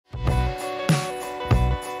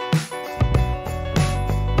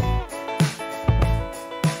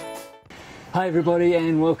Hi everybody,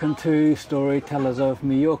 and welcome to Storytellers of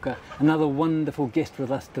Mallorca. Another wonderful guest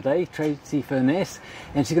with us today, Tracey Furness,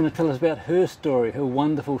 and she's going to tell us about her story, her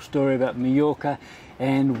wonderful story about Mallorca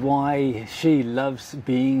and why she loves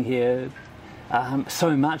being here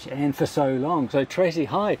so much and for so long. So Tracey,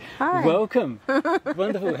 hi. Hi. Welcome.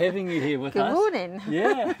 Wonderful having you here with us. Good morning.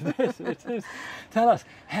 Yeah, it is. Tell us,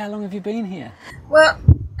 how long have you been here? Well,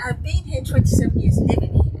 I've been here 27 years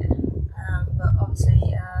living here, but obviously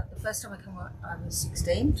the first time I came I was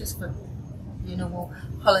 16, just for your normal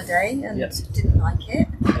holiday, and didn't like it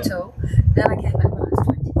at all. Then I came back when I was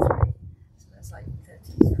 23, so that's like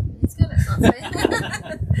 37 years ago, let's not say.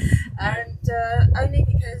 And only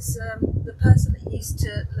because the person that used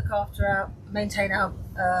to look after maintain our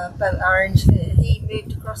boat, our engineer, he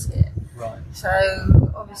moved across here. Right. So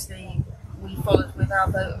obviously we followed with our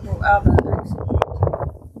boat and brought our boat actually here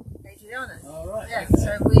to Adriana. Oh, right. Yeah, Okay.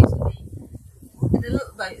 so we used to be in the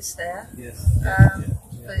little boats there. Yes.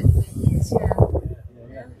 For years,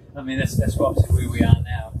 yeah. I mean, that's obviously where we are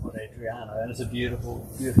now, Port Adriano, and it's a beautiful,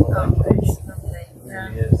 beautiful location. It's lovely. It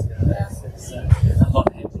really is. You know, it's a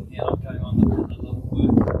lot happening here, a lot going on, a lot of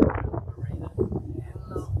work marina.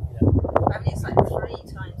 I mean, it's like 3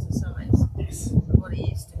 times the size of what it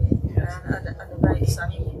used to be. And the boats, I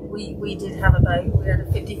mean, we did have a boat, we had a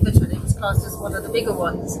 50-footer, and it was classed as one of the bigger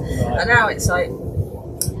ones. Right. And now it's like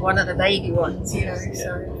one of the baby ones, you know,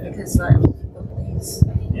 so because like these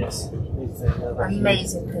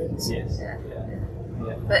amazing things. Yes. Yeah.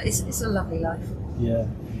 But it's a lovely life. Yeah.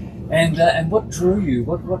 And what drew you?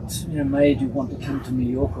 What made you want to come to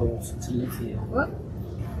Mallorca or to live here?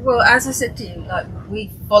 Well, as I said to you, like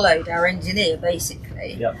we followed our engineer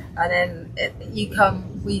basically, and then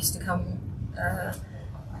we used to come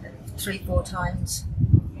 3-4 times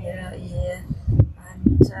a year,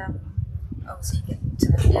 and obviously you get to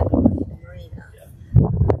know everybody in the marina.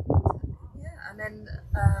 And then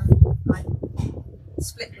I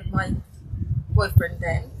split with my boyfriend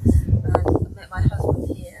then, and met my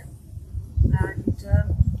husband here, and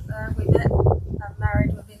we met and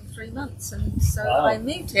married within 3 months, and so I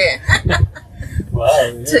moved here.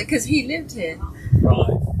 Wow! Because he lived here.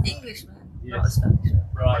 Right. Englishman, not a Spanishman.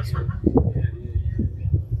 Right.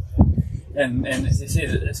 And as you said,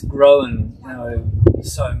 it's grown,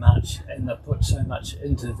 so much, and they put so much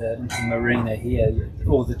into the marina here,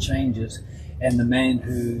 all the changes, and the man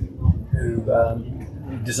who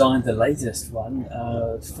designed the latest one,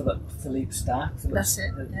 Philippe Stark. That's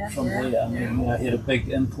it. From here, I mean, he had a big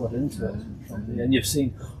input into it from there, and you've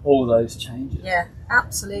seen all those changes. Yeah,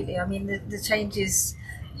 absolutely. I mean, the changes.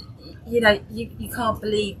 You can't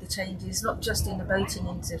believe the changes, not just in the boating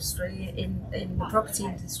industry, in the property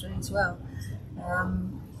industry as well.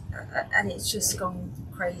 And it's just gone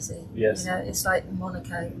crazy. Yes. It's like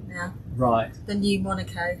Monaco now. Right. The new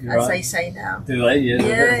Monaco, as they say now. Do they? Yeah.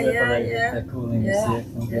 They're calling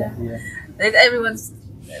it. Everyone's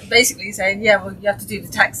basically saying, well, you have to do the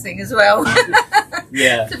tax thing as well.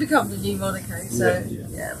 To become the new Monaco. So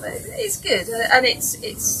but it's good, and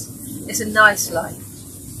it's a nice life.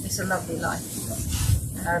 It's a lovely life,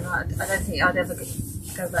 and I don't think I'd ever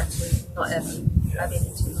go back to it. Not ever. I've been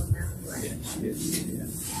here too long now. Anyway.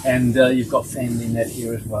 And you've got family net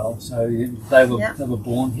here as well. So they were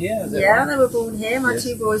born here. Yeah, they were born here. My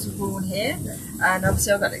 2 boys were born here, and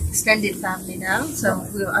obviously I've got an extended family now. So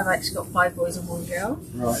I've actually got 5 boys and 1 girl.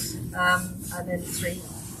 Right. And then 3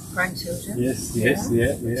 grandchildren. Yes.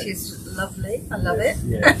 Which is lovely. I love it.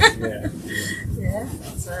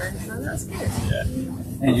 So that's good. Yeah.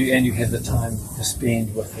 And you have the time to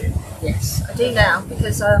spend with them. Yes, I do now,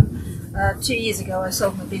 because 2 years ago I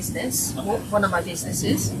sold my business, one of my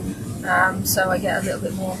businesses, so I get a little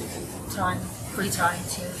bit more free time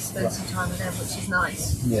to spend some time with them, which is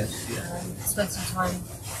nice. Yes. Spend some time,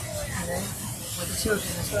 with the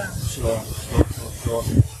children as well. Sure.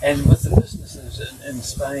 And with the businesses in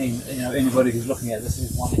Spain, anybody who's looking at this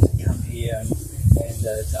is wanting to come here and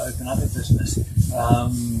to open up a business.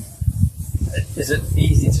 Is it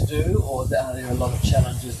easy to do, or are there a lot of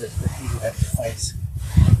challenges that people have to face?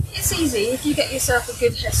 It's easy if you get yourself a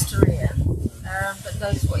good historian that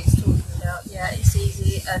knows what he's talking about. Yeah, it's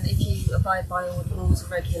easy, and if you abide by all the rules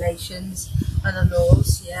and regulations and the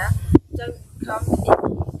laws, don't come if you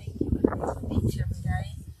think you're going to be on the beach every day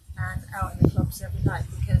and out in the clubs every night,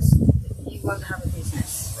 because you won't have a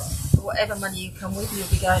business. Right. For whatever money you come with, you'll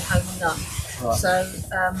be going home and none. Right. So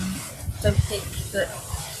don't think that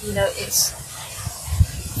it's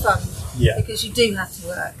fun, because you do have to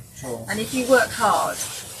work. Sure. And if you work hard,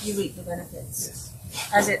 you reap the benefits,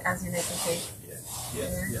 as in everything.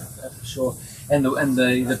 Yeah, for sure. And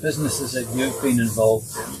the businesses that you've been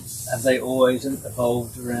involved in, have they always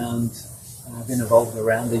evolved around been involved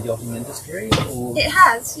around the yachting industry? Or? It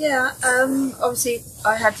has, yeah. Obviously,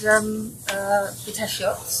 I had Vida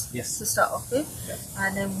Yachts Yes. to start off with, Yeah.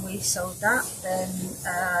 and then we sold that. Then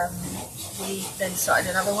we then started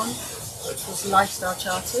another one, which was Lifestyle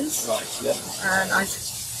Charters, Right, yeah. and I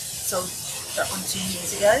sold that one 2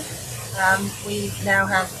 years ago. We now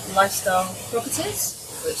have Lifestyle Properties,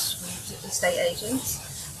 which we do estate agents.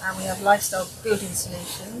 And we have Lifestyle Building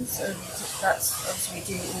Solutions, and that's obviously we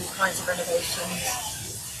do all kinds of renovations.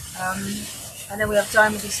 And then we have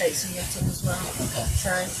Diamond Estates and Yachting as well. Okay. So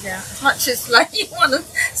yeah, as much as like you want to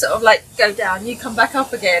sort of like go down, you come back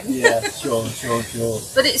up again. Yeah, sure.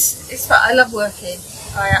 But it's fun. I love working.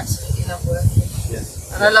 I absolutely love working. Yes.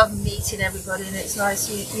 And I love meeting everybody, and it's nice,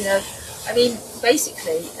 you know. I mean,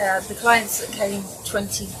 basically, the clients that came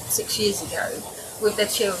 26 years ago with their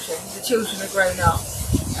children, the children are grown up.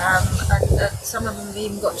 And some of them have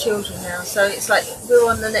even got children now, so it's like we're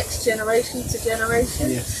on the next generation to generation,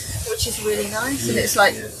 Yes. which is really nice. Yes, And it's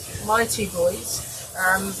like yes. my 2 boys,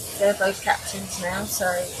 they're both captains now, so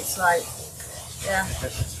it's like, yeah,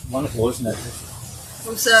 That's wonderful, isn't it?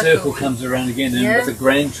 full Circle circle. comes around again, and Yeah. with the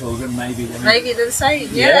grandchildren, maybe. Maybe they're the same,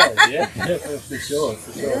 Yeah, for sure.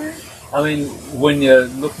 Yeah. I mean, when you're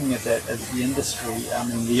looking at that, at the industry, I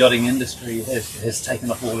mean, the yachting industry has taken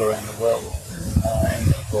off all around the world, and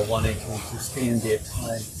people are wanting to spend their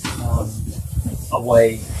time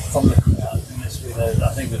away from the crowd, and that's where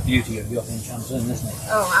I think the beauty of yachting comes in, isn't it?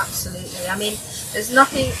 Oh, absolutely. I mean, there's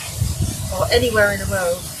nothing or anywhere in the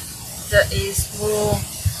world that is more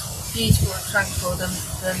beautiful and tranquil than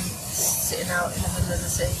sitting out in the middle of the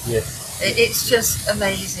sea. Yes. It's just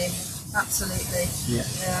amazing, absolutely. Yeah.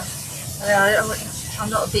 Yeah. I'm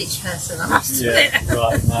not a beach person, I have to Yeah. admit.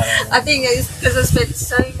 Right. No. I think it's because I spent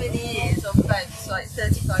so many years on boats, like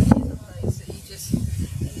 35 years on boats, that you just,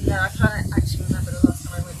 you know, I can't actually remember the last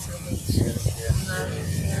time I went to the beach.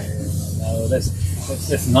 No, that's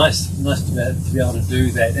nice to be able to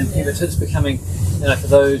do that, and it's becoming, you know, for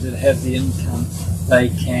those that have the income, they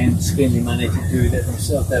can spend the money to do that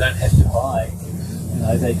themselves. They don't have to buy. You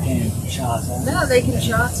know, they can charter. No, they can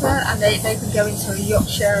charter, and they can go into a yacht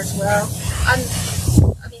share as well. And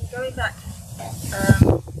I mean, going back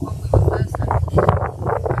when we were first over here,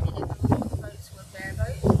 I mean, the boats were bare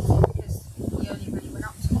boats because we only really went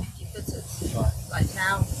up to 50 footers. Right. Like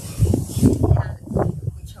now, you know,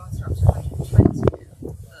 we charter up to 120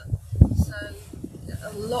 now. So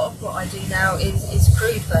a lot of what I do now is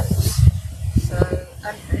cruise boats. So,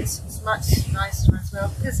 and it's much nicer as well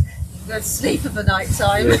because go to sleep at the night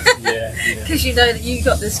time because you know that you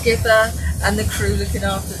got the skipper and the crew looking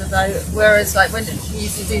after the boat, whereas like when we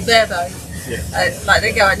used to do bare boat, like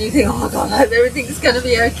they go out and you think, oh my god, like, everything's going to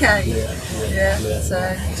be okay.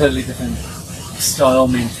 So totally different style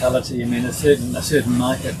mentality. I mean, a certain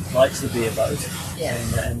market likes the bare boat,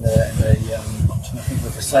 and I think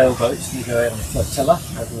with the sailboats, they go out on the flotilla,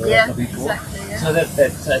 like we were looking for. Exactly, So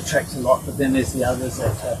that attracts a lot. But then there's the others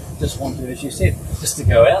that just want to, as you said, just to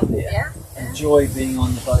go out there, enjoy being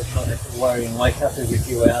on the boat, not have to worry and wake up every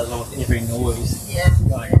few hours or with every noise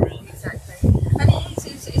going around. Exactly. And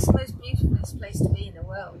it's the most beautiful place to be in the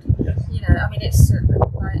world. Yes. You know, I mean, it's like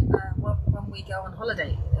when we go on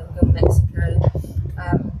holiday, you know, we go to Mexico,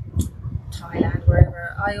 Thailand,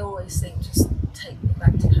 wherever. I always think, just take me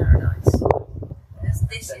back to paradise.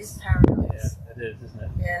 This is paradise. Yeah, it is, isn't it?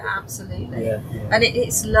 Yeah, absolutely. Yeah. And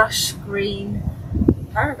it's lush green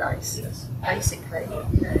paradise, basically.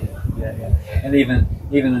 You know. Yeah. And even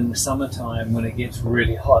in the summertime when it gets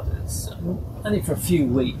really hot, it's only for a few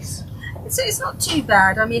weeks. It's not too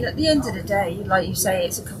bad. I mean, at the end of the day, like you say,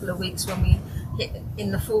 it's a couple of weeks when we hit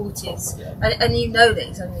in the 40s, and you know that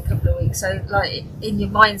it's only a couple of weeks. So, like in your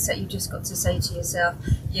mindset, you just got to say to yourself,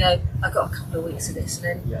 you know, I've got a couple of weeks of this, and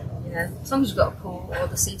then you know, as long as you've got a pool or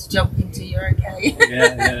the sea to jump into, you're okay.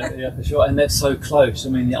 yeah, for sure. And that's so close. I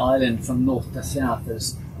mean, the island from north to south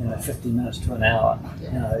is 50 minutes to an hour.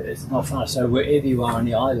 You know, it's not far. So wherever you are on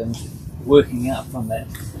the island, working out from that,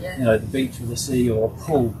 you know, the beach or the sea or a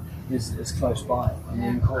pool is close by, and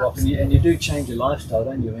you can call up, and you do change your lifestyle,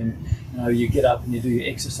 don't you? And you know, you get up and you do your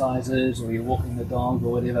exercises, or you're walking the dog,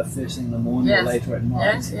 or whatever, first thing in the morning or later at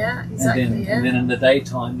night. Exactly. And then in the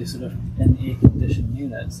daytime, you're sort of in air-conditioned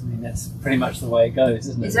units. I mean, that's pretty much the way it goes,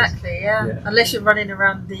 isn't it? Exactly. Yeah. Unless you're running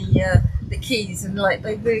around the keys and like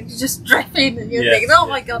they just drop in, and you're thinking, oh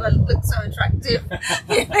my god, I look so attractive.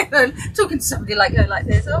 You know, talking to somebody like her like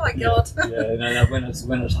this, oh my god. No, when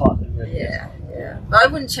it's hot, it really is. But I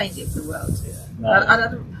wouldn't change it for the world.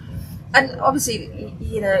 And obviously,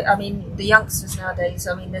 you know, I mean, the youngsters nowadays,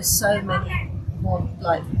 I mean, there's so many more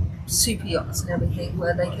like super yachts and everything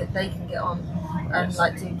where they can get on and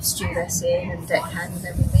like do stewardessing and deckhand and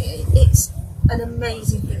everything. It's an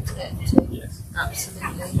amazing thing to get into. Yes.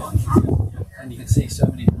 Absolutely. And you can see so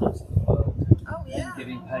many parts of the world. Oh yeah. And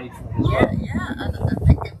getting paid for it as well. Yeah, and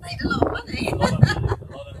they get paid a lot of money. A lot of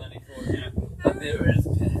money for it. Yeah. But they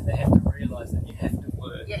have to realise that you have to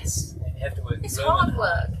work. Yes. And you have to work. It's hard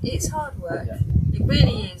work. It's hard work. Yeah. It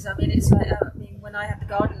really is. I mean, it's like when I had the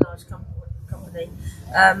gardenage company,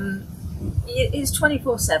 it's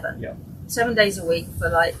 24/7. Yeah. 7 days a week for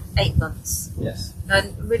like 8 months. Yes.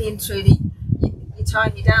 And really and truly,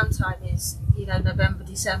 your downtime is, November,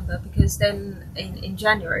 December, because then in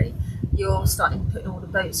January, you're starting putting all the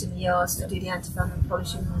boats in the yards to do the anti-venom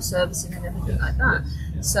polishing and the servicing and everything like that.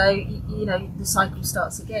 Yes. So, the cycle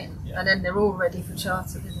starts again. Yeah. And then they're all ready for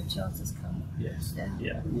charter, then the charters come. Yes.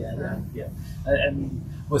 Yeah. Yeah. And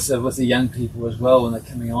with the young people as well, when they're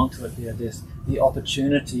coming onto it, there's the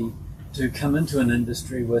opportunity to come into an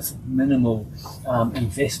industry with minimal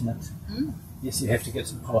investment. Mm. Yes, you have to get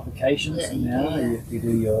some qualifications Yeah, now. You have to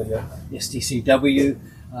do your STCW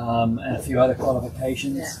and a few other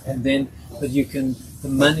qualifications, and then the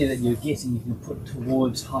money that you're getting, you can put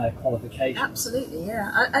towards higher qualifications. Absolutely,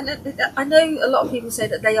 yeah. I know a lot of people say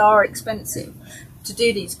that they are expensive to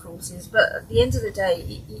do these courses, but at the end of the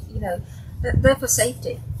day, they're for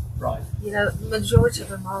safety. Right. Majority of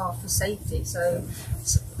them are for safety. So,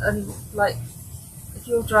 and like, if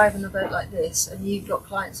you're driving a boat like this and you've got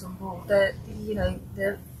clients on board, they're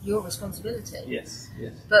your responsibility. Yes.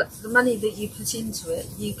 But the money that you put into it,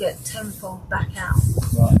 you get tenfold back out.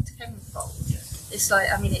 Right. Tenfold. Yes. It's like,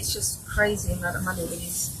 it's just crazy amount of money that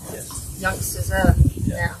these youngsters earn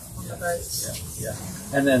now on the boats. Yeah.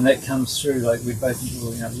 And then that comes through, like we both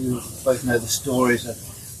know the stories of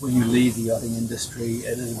when you leave the yachting industry,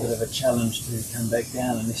 it is a bit of a challenge to come back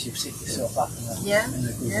down unless you've set yourself up in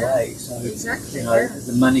a good way. So exactly,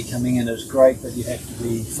 the money coming in is great, but you have to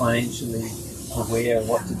be financially aware of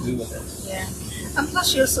what to do with it. Yeah, and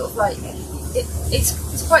plus you're sort of like,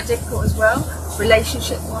 it's quite difficult as well,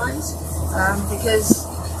 relationship-wise, because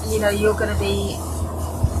you're going to be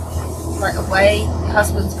like away, your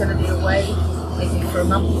husband's going to be away, maybe for a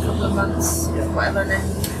couple of months, whatever, and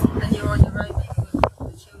then you're on your own.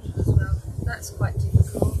 That's quite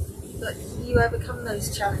difficult, but you overcome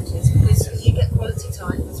those challenges because you get quality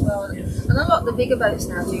time as well. And a lot of the bigger boats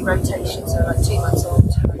now do rotations, so like 2 months on,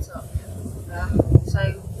 2 months off.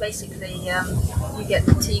 So basically, you get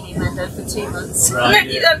the TV window for 2 months, and then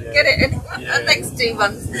you don't get it anymore. The next 2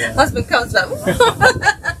 months, husband comes back.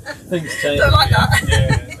 Things change. Don't like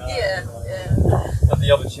that. Yeah. But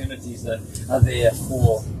the opportunities are there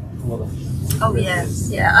for them. Oh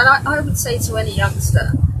yes, and I would say to any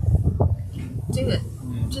youngster, do it.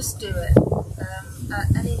 Just do it,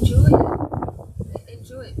 and enjoy it.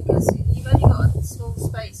 Enjoy it, because you've only got a small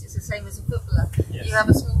space. It's the same as a footballer. Yes. You have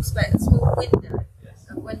a small space, a small window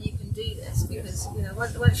of when you can do this. Because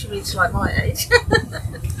once you reach like my age,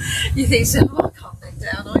 you think, I can't bend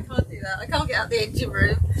down. I can't do that. I can't get out the engine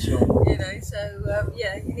room. Sure. So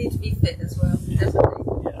you need to be fit as well.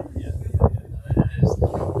 Definitely. It is.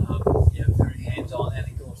 Very hands-on, and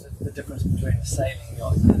of course the difference between a sailing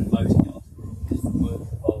yacht and a motor yacht is the work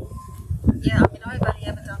involved. Yeah, I've only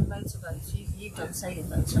ever done motorboats. You've done sailing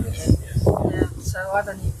boats, haven't you? Yes. Yeah, so I've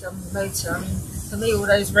only done motor. For me, all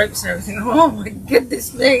those ropes and everything, oh my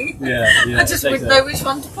goodness me. I just wouldn't know which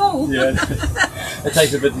one to pull. Yeah, it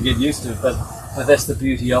takes a bit to get used to, but that's the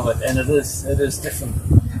beauty of it, and it is different.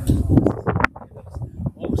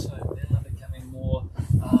 Also now becoming more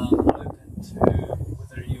open to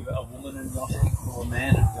whether you're a woman in yachting or a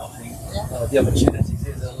man in yachting, the opportunities.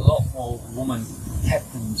 There's a lot more women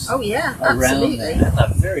captains around absolutely. There. And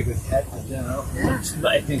they're very good captains,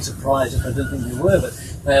 I've been surprised if I didn't think they were, but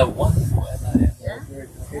they are wonderful and they're very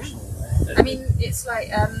professional. It's like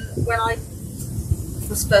when I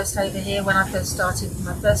was first over here, when I first started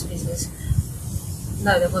my first business,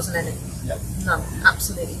 no, there wasn't any. Yep. None,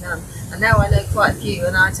 absolutely none. And now I know quite a few,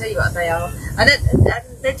 and I tell you what they are. And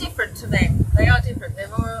they're different to men. They are different. They're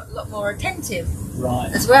a lot more attentive,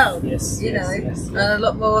 as well. Yes. And a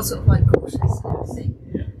lot more sort of like cautious and everything.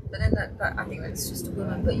 Yeah. But then that I think that's just a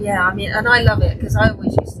woman. But and I love it, because I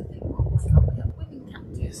always used to think, oh my God, we have women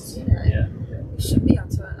captains. It should be up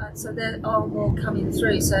to it. So there are more coming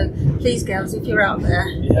through. So please, girls, if you're out there,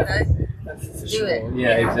 do it.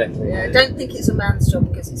 Yeah, exactly. Don't think it's a man's job,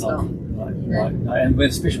 because it's not. No. And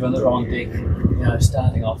especially when they're on deck,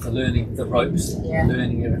 starting off, they're learning the ropes,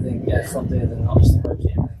 learning everything. From there, they're not just the ropes,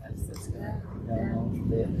 everything that's going on from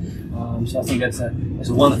there. there. So I think it's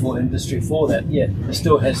a wonderful industry for that. Yeah, it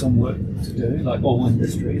still has some work to do, like all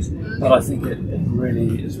industries, but I think it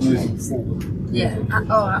really is moving forward. Yeah,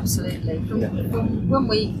 oh, absolutely. From when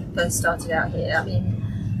we first started out here, I mean,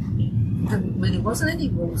 there really wasn't any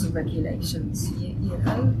rules and regulations, you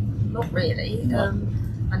know, not really.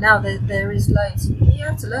 And now there is loads. You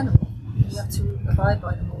have to learn them all. You have to abide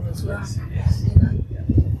by them all as well. Yes. You know? Yeah,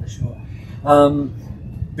 for sure.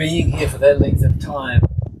 Being here for that length of time,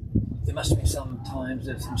 there must have been some times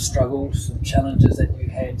that some struggles, some challenges that you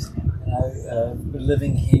had,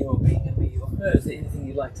 living here or being in Mallorca. Is there anything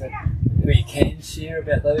you'd like to, or you can share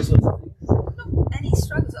about those sorts of things? Not any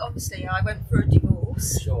struggles. Obviously, I went through a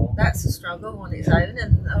divorce. Sure. That's a struggle on its own,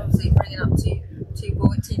 and obviously bringing up two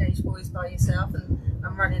teenage boys by yourself and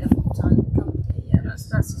running a full-time company. Yeah,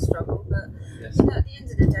 that's a struggle. But yes. you know, at the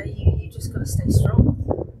end of the day, you just got to stay strong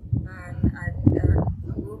and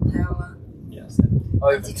willpower. Yes.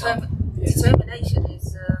 And determination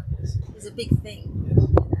is a big thing. Yes.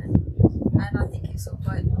 You know? And I think it's sort of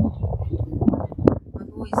like my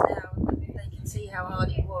boys now, they can see how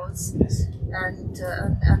hard it was. Yes. And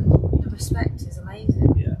the respect is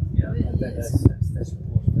amazing. Yeah. Really That's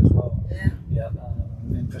important as well. Yeah.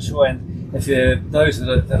 And for sure. And if those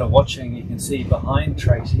that are watching, you can see behind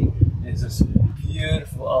Tracey there's this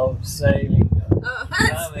beautiful old sailing.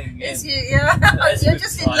 It's you, yeah. You're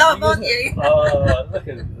just in love, aren't you? Oh, look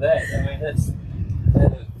at that! I mean, that is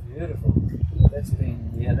beautiful.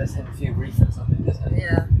 That's had a few refits, I think, isn't it?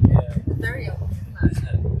 Yeah. Very old.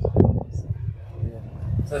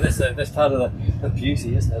 So that's part of the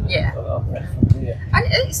beauty, isn't it? Yeah. And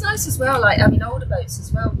it's nice as well. Like, I mean, older boats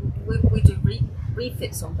as well. We do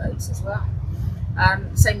refits on boats as well.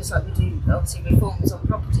 Same as like we do obviously reforms on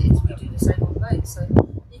properties. We do the same on boats. So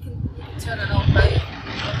you can turn an old boat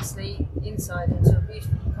obviously inside into a roof.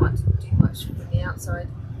 You can't do much from the outside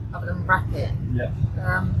other than wrap it. Yeah.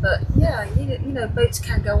 But yeah, you know, boats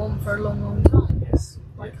can go on for a long time. Yes.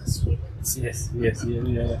 Like us humans. Yes,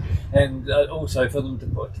 yeah. And also for them to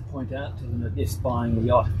point out to them that yes, buying a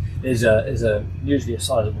yacht is usually a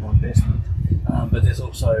sizable investment, but there's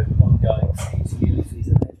also ongoing fees, yearly fees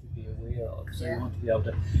that they have to be aware of. So you want to be able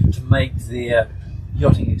to make their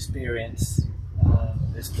yachting experience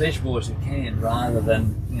as pleasurable as you can, rather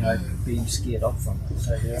than being scared off from it.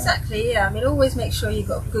 So, yeah. Exactly. Yeah. I mean, always make sure you've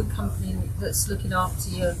got a good company that's looking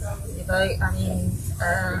after your boat. I mean.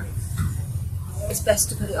 It's best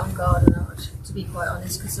to put it on garden art, to be quite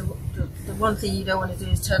honest, because the one thing you don't want to do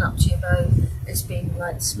is turn up to your boat, it's been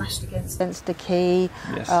like smashed against the quay.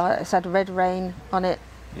 Yes. It's had red rain on it.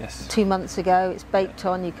 Yes. 2 months ago. It's baked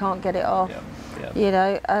on. You can't get it off. Yeah. You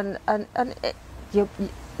know, and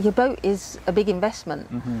your boat is a big investment,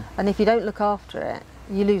 and if you don't look after it,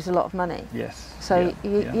 you lose a lot of money. Yes. So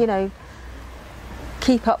you know,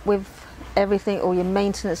 keep up with everything, all your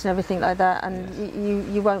maintenance and everything like that, and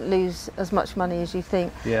you won't lose as much money as you think.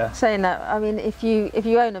 Yeah. Saying that, I mean, if you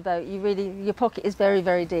own a boat, your pocket is very,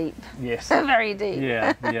 very deep. Yes. Very deep.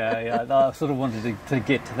 Yeah. I sort of wanted to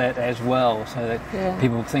get to that as well, so that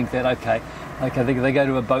people think that okay, they go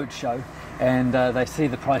to a boat show and they see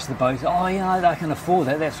the price of the boat. Oh, I can afford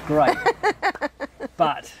that. That's great.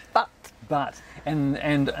 but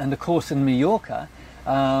and of course in Mallorca.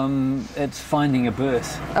 It's finding a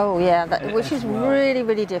berth. Oh yeah, which is well. really,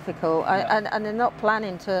 really difficult, and they're not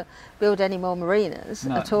planning to build any more marinas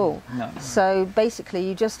at all. No. So basically,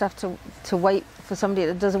 you just have to wait for somebody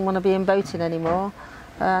that doesn't want to be in boating anymore,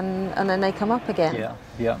 and then they come up again.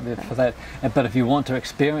 Yeah, for that. But if you want to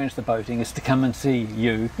experience the boating, it's to come and see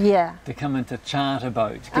you. Yeah. To come and to charter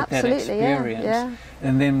boats, get Absolutely, that experience. Yeah.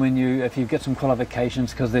 And then if you get some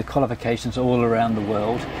qualifications, because there are qualifications all around the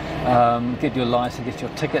world, get your license, get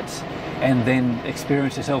your tickets, and then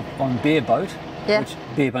experience yourself on bareboat. Yeah. Which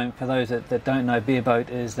bareboat, for those that don't know, bareboat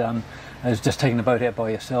is just taking the boat out by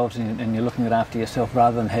yourselves and you're looking after yourself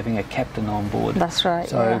rather than having a captain on board. That's right.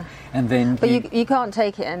 So, and then. But you can't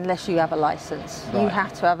take it unless you have a license. Right. You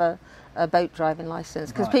have to have a boat driving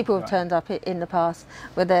license, because people have turned up in the past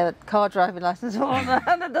with their car driving license on,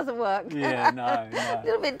 and that doesn't work. Yeah, no. A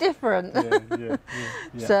little bit different. Yeah.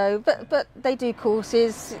 So, but they do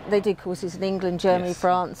courses. They do courses in England, Germany,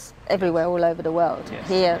 France, everywhere, all over the world. Yes.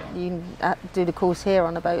 Here, you can do the course here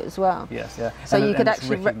on a boat as well. Yes, yeah. So you could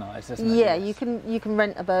actually recognised, isn't it? yeah, yes. you can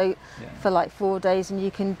rent a boat for like 4 days, and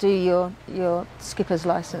you can do your skipper's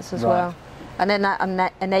license as well. And then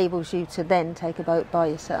that enables you to then take a boat by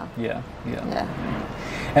yourself. Yeah. Yeah.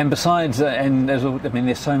 And besides,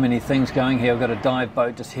 there's so many things going here. I've got a dive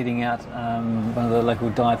boat just heading out, one of the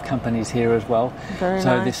local dive companies here as well. Very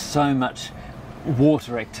so nice. there's so much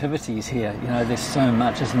water activities here. You know, there's so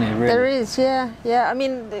much, isn't there, really? There is, yeah. I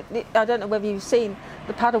mean, I don't know whether you've seen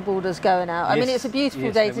the paddleboarders going out. I mean, it's a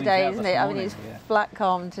beautiful day today, isn't it? I mean, it's flat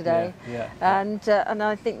calm today. And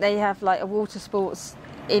I think they have like a water sports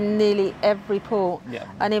in nearly every port.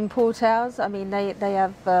 And in Port House, I mean, they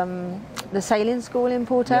have the sailing school in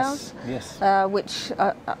Port House, which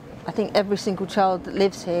I think every single child that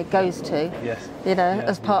lives here goes to. You know,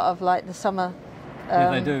 as part of like the summer.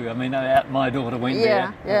 They do. I mean, my daughter went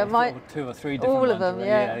there. My 2 or 3 different all of them.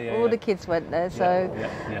 All the kids went there. So,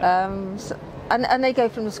 and they go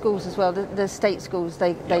from the schools as well. The state schools,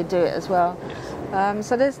 they do it as well.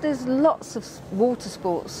 So there's lots of water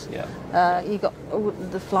sports. You got all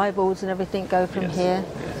the flyboards and everything go from here.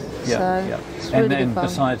 It's really and then fun.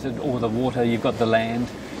 besides all the water, you've got the land.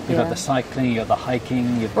 You've got the cycling. You've got the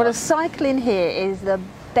hiking. Well, the cycling here is the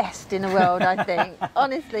best in the world, I think.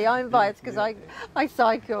 Honestly, I'm biased because I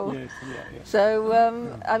cycle. So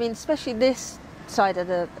I mean, especially this side of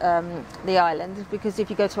the island, because if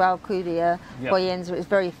you go to Alcudia, Boyenza, it's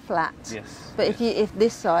very flat. But if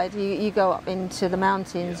this side, you go up into the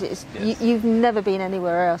mountains, you've never been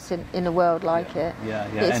anywhere else in the world like it.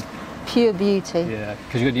 It's pure beauty.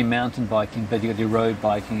 Because you've got your mountain biking, but you've got your road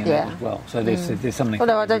biking in that as well. So there's something.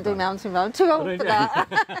 Although I don't do mountain biking, I'm too old for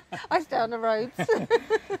that. I stay on the roads.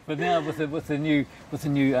 But now with the new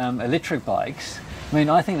electric bikes, I mean,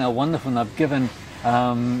 I think they're wonderful, and they've given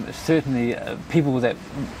certainly people that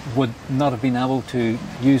would not have been able to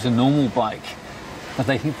use a normal bike, but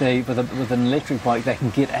they think with an electric bike they can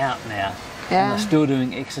get out now. And they're still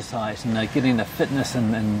doing exercise, and they're getting the fitness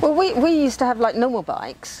and... Well, we used to have like normal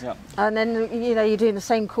bikes, and then you're doing the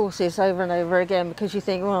same courses over and over again because you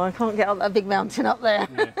think, well, I can't get up that big mountain up there.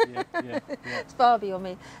 It's far beyond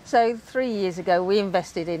me. So 3 years ago we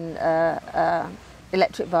invested in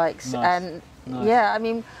electric bikes, and I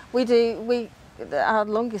mean our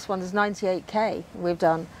longest one is 98k we've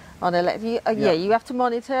done. On electric, you have to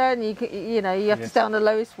monitor, and you have to stay on the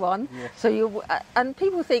lowest one. So and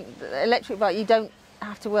people think electric bike you don't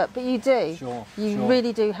have to work, but you do. You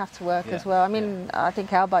really do have to work as well. I mean, I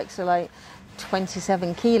think our bikes are like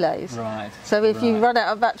 27 kilos. So if you run out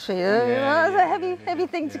of battery, that's a heavy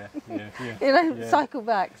thing to cycle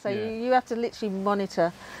back. So you have to literally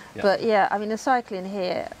monitor. But I mean, the cycling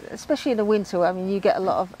here, especially in the winter, I mean, you get a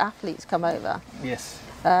lot of athletes come over.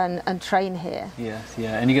 And train here.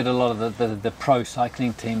 And you get a lot of the pro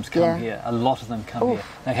cycling teams come here. A lot of them come here.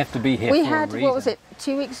 They have to be here for a reason. What was it,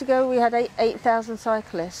 2 weeks ago we had 8,000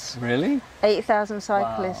 cyclists. Really? 8,000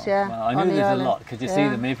 cyclists, Wow. I knew there's a lot because you see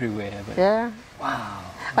them everywhere. But wow.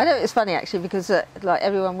 I know it's funny actually because like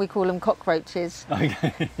everyone, we call them cockroaches.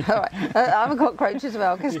 Okay. All right. I'm a cockroach as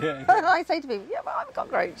well because I say to people, but I'm a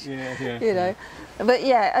cockroach. You know. But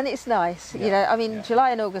and it's nice. You know, I mean,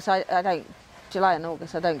 July and August July and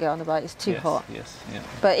August I don't go on the bike, it's too hot.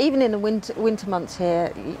 But even in the winter months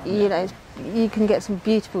here, you know, you can get some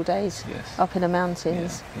beautiful days up in the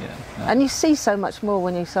mountains. And you see so much more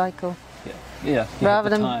when you cycle. Rather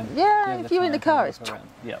than if you're in the car, it's for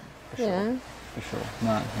sure. For sure.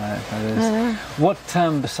 No, it is. What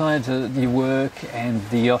besides your work and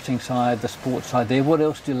the yachting side, the sports side there, what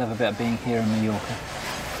else do you love about being here in Mallorca?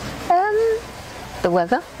 The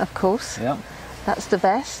weather, of course. That's the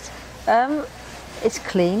best. It's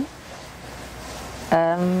clean,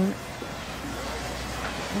 and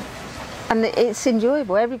it's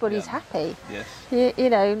enjoyable. Everybody's happy. You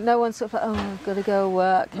know, no one's sort of like, oh, I've got to go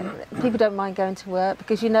work. And people don't mind going to work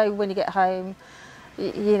because you know when you get home,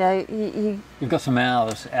 you know, you've got some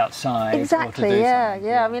hours outside. Exactly.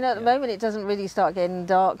 I mean, at the moment, it doesn't really start getting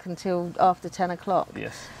dark until after 10 o'clock.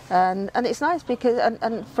 And it's nice because,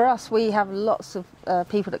 and for us, we have lots of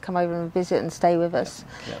people that come over and visit and stay with us.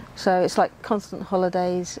 So it's like constant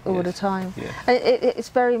holidays all the time. And it's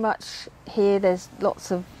very much here. There's lots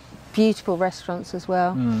of beautiful restaurants as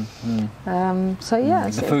well.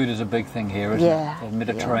 The food is a big thing here, isn't it? The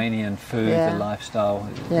Mediterranean food, the lifestyle.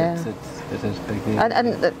 It is big here.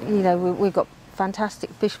 And you know, we've got fantastic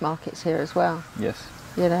fish markets here as well. You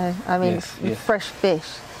know, I mean, fresh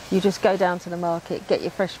fish. You just go down to the market, get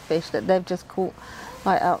your fresh fish that they've just caught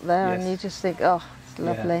right out there, and you just think, oh, it's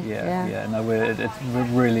lovely. No, we're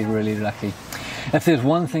really, really lucky. If there's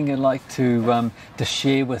one thing you'd like to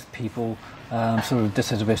share with people, sort of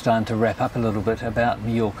just as we're starting to wrap up a little bit about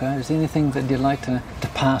Mallorca, is there anything that you'd like to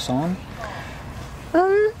pass on?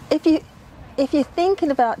 If you're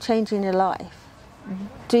thinking about changing your life,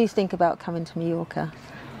 do think about coming to Mallorca,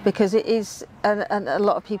 because it is, and a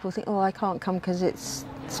lot of people think, oh, I can't come because it's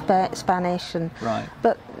Spanish, and Right.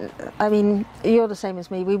 but I mean, you're the same as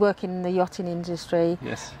me. We work in the yachting industry.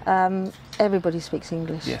 Yes. Everybody speaks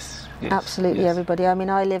English. Yes. Yes. Absolutely, yes. everybody. I mean,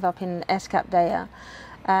 I live up in Escapdea,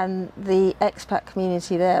 and the expat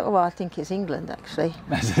community there. Well, I think it's England actually.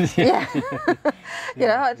 Yeah. You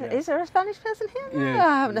know, is there a Spanish person here? No, Yes,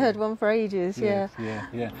 I haven't heard one for ages. Yes, Yeah.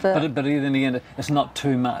 yeah. But- But then again, it's not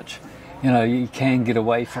too much. You know, you can get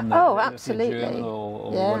away from that. Oh, if you're absolutely. German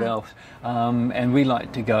or Yeah. what else. And we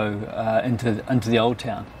like to go into the old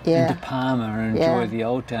town, Yeah. into Palma, and enjoy Yeah. the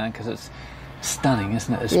old town because it's stunning,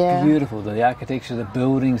 isn't it? It's Yeah. beautiful. The architecture, the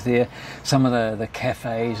buildings there, some of the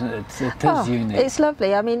cafes. It is unique. It's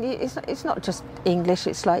lovely. I mean, it's not just English.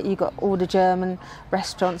 It's like you got all the German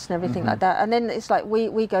restaurants and everything like that. And then it's like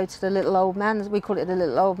we go to the little old man's. We call it the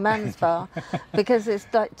little old man's bar because it's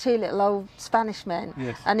like two little old Spanish men,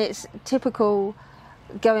 Yes. and it's typical.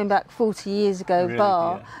 Going back 40 years ago, Really,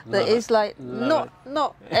 bar yeah. that Love is it. like Love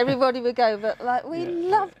not everybody would go, but like we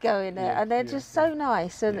Yeah, love going there, yeah, and they're yeah, just so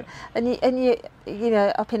nice, and yeah. you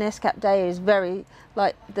know up in Escapdea is very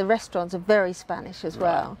like the restaurants are very Spanish as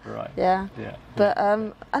well. Right. Yeah. Yeah. But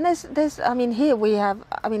and there's I mean here we have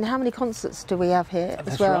I mean how many concerts do we have here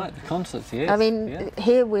That's as well? right. The concerts. Yes. I mean yeah.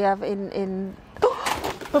 here we have in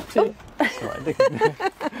That's right. We get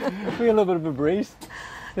a little bit of a breeze.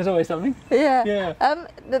 There's always something. yeah. Yeah.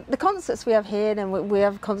 The concerts we have here, and we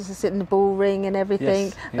have concerts in the Bull Ring and everything.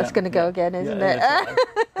 Yes, That's yeah, going to go yeah, again, isn't yeah, it?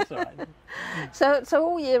 That's right. That's right. So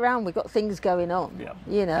all year round we've got things going on. Yeah.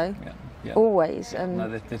 You know, Yeah. Yeah. always. And No,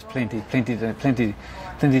 there's plenty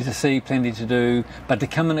to see, plenty to do. But to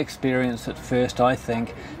come and experience it first, I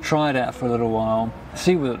think, try it out for a little while,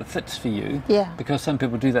 see whether it fits for you. Yeah. Because some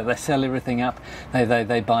people do that. They sell everything up.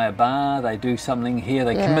 They buy a bar. They do something here.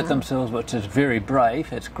 They Yeah. commit themselves, which is very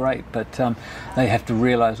brave. It's great, but they have to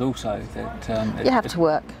realise also that you have to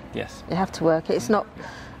work. Yes. You have to work. It's not,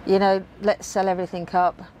 you know, let's sell everything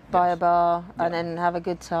up, buy Yes. a bar, and Yeah. then have a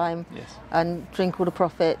good time, Yes. and drink all the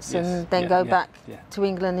profits, Yes. and then Yeah, go yeah, back yeah. to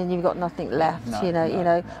England, and you've got nothing left. No, you know,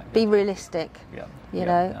 no, be realistic. Yeah. You yeah,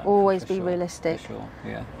 know, no, always for be sure, realistic. For sure,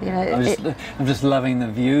 yeah. You yeah. know, I'm just loving the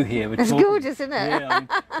view here. We're It's talking- gorgeous, isn't it? Yeah,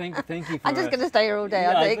 I mean, thank you for I'm just going to stay here all day.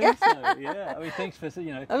 yeah, I think. so. Yeah, I mean, thanks for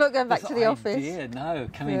I'm not going back this to the office. idea, no,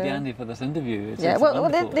 coming Yeah. down here for this interview. It's, Yeah. it's Well,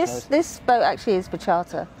 wonderful. this boat actually is for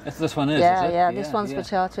charter. This one is. Yeah, is it? yeah, this one's for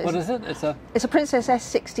charter. What is it? It's a It's a Princess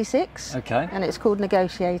S66. okay. And it's called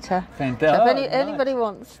Negotiator. Fantastic. So if nice. anybody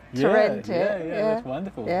wants to rent it, yeah, that's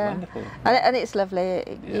wonderful. Yeah. Wonderful. And it's lovely.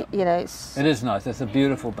 Yeah. You know, it's It is nice. It's a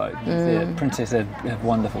beautiful boat. The Princess are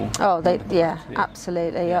wonderful. oh, they wonderful yeah, boats,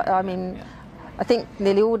 absolutely. Yeah, I mean, yeah. I think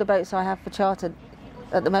nearly all the boats I have for charter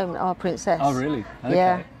at the moment are Princess. Oh, really? Okay.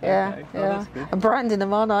 Yeah, yeah, okay. Oh, yeah. that's good. I'm branding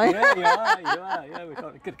them, aren't I? Yeah, you are. Yeah, we've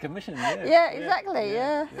got a good commission. Yeah, Yeah, exactly.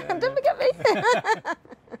 Yeah. Don't forget me.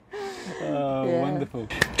 Oh, Yeah. wonderful.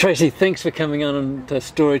 Tracey, thanks for coming on to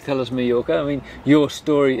Storytellers Mallorca. I mean, your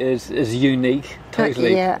story is unique,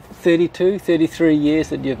 totally. Yeah. 32, 33 years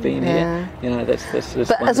that you've been Yeah. here. You know, that's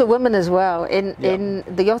But as a woman as well, Yeah. in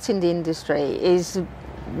the yachting industry is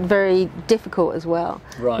very difficult as well.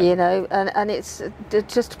 Right. You know, and it's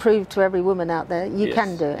just to prove to every woman out there, you Yes,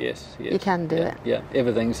 can do it. Yes, yes. You can do yeah, it. Yeah,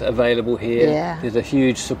 everything's available here. Yeah. There's a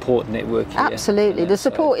huge support network here. Absolutely. you know, The so-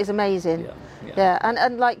 support is amazing. Yeah, Yeah,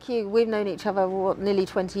 and like you, we've known each other nearly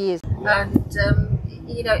 20 years. And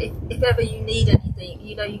you know, if ever you need anything,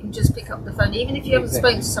 you know, you can just pick up the phone. Even if you haven't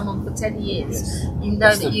Exactly. spoken to someone for 10 years, Yes. you know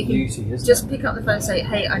That's that the you beauty, can isn't just it? pick up the phone and say,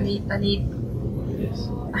 "Hey, I need Yes.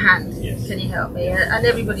 a hand. Yes. Can you help me?" And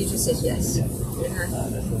everybody just says yes. Yeah. You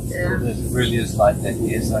know? Yeah. It really is like that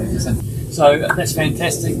here. So listen, so that's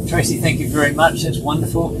fantastic, Tracey. Thank you very much. It's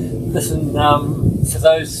wonderful. Listen, for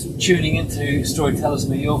those tuning into Storytellers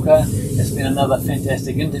Mallorca, it's been another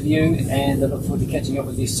fantastic interview, and I look forward to catching up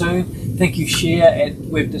with you soon. Thank you, Cher at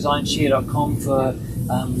webdesignshare.com for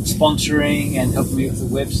sponsoring and helping me with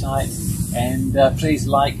the website. And please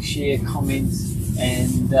like, share, comment,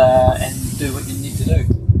 and do what you need to do.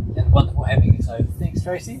 And wonderful having you. So thanks,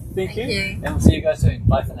 Tracey. Thank you. Thank you. And we'll see you guys soon.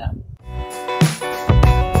 Bye for now.